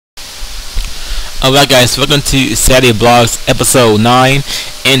Alright guys, welcome to Saturday Blogs episode 9,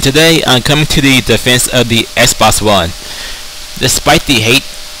 and today I'm coming to the defense of the Xbox1. Despite the hate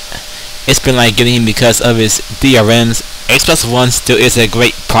it's been getting because of its DRMs, Xbox1 still is a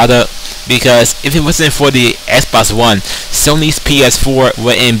great product, because if it wasn't for the Xbox1, Sony's PS4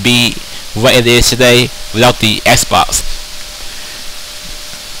 wouldn't be what it is today without the Xbox.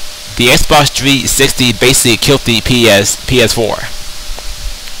 The Xbox 360 basically killed the PS4.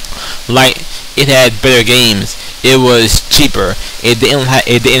 It had better games, it was cheaper, it didn't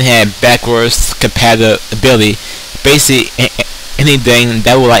have backwards compatibility. Basically anything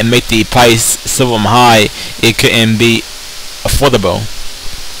that would make the price so high it couldn't be affordable.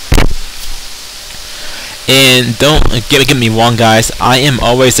 And don't get me wrong guys, I am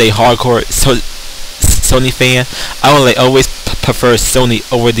always a hardcore Sony fan. I would always prefer Sony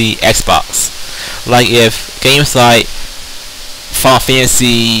over the Xbox. If games like Final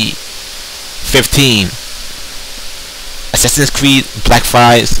Fantasy 15, Assassin's Creed Black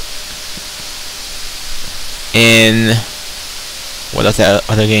Flag, and what else, that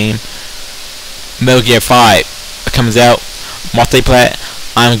other game, Metal Gear 5 comes out multi-plat,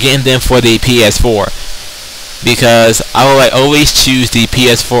 I'm getting them for the PS4, because I will always choose the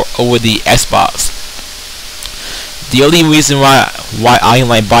PS4 over the Xbox. The only reason why I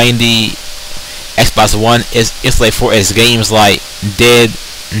am buying the Xbox One is for its games like Dead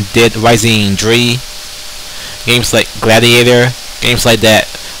Rising 3, games like Gladiator, games like that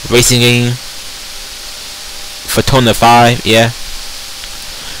racing game, Fortuna 5, yeah.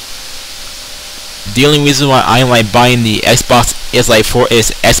 The only reason why I am buying the Xbox is for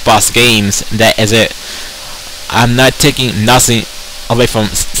its Xbox games. That is it. I'm not taking nothing away from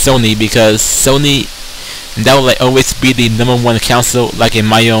Sony, because Sony, that will always be the #1 console, in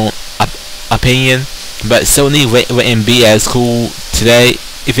my own opinion. But Sony wouldn't be as cool today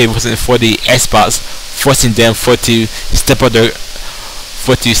if it wasn't for the Xbox forcing them to step up their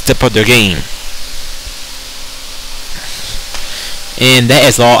game. And that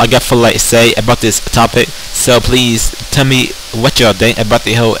is all I got for say about this topic. So please tell me what y'all think about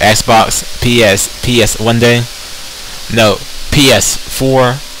the whole Xbox PS1 thing. No,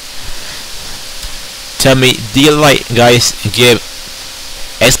 PS4. Tell me, do you guys give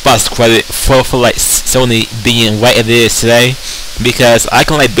Xbox credit for Sony being what it is today? Because I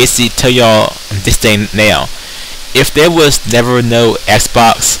can basically tell y'all this thing now. If there was never no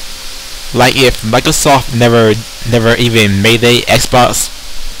Xbox, if Microsoft never even made a Xbox,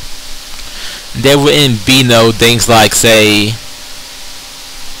 there wouldn't be no things say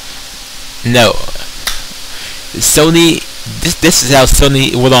no Sony. This is how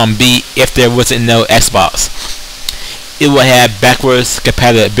Sony would be if there wasn't no Xbox. It would have backwards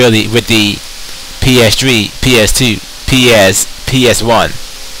compatibility with the PS3, PS2, PS1.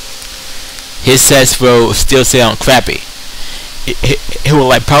 His sets will still sound crappy. It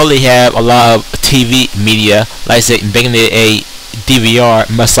will probably have a lot of TV media, say making it a DVR,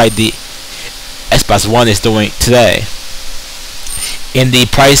 much like the Xbox One is doing today. And the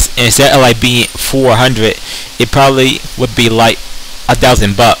price, instead of being $400, it probably would be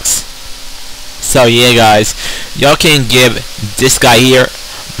 $1,000. So yeah guys, y'all can give this guy here,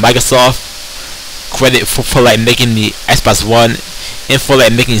 Microsoft, credit for making the Xbox One, and for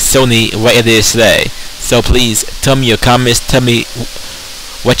making Sony what it is today. So please tell me your comments, tell me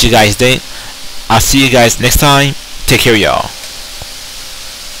what you guys think. I'll see you guys next time. Take care y'all.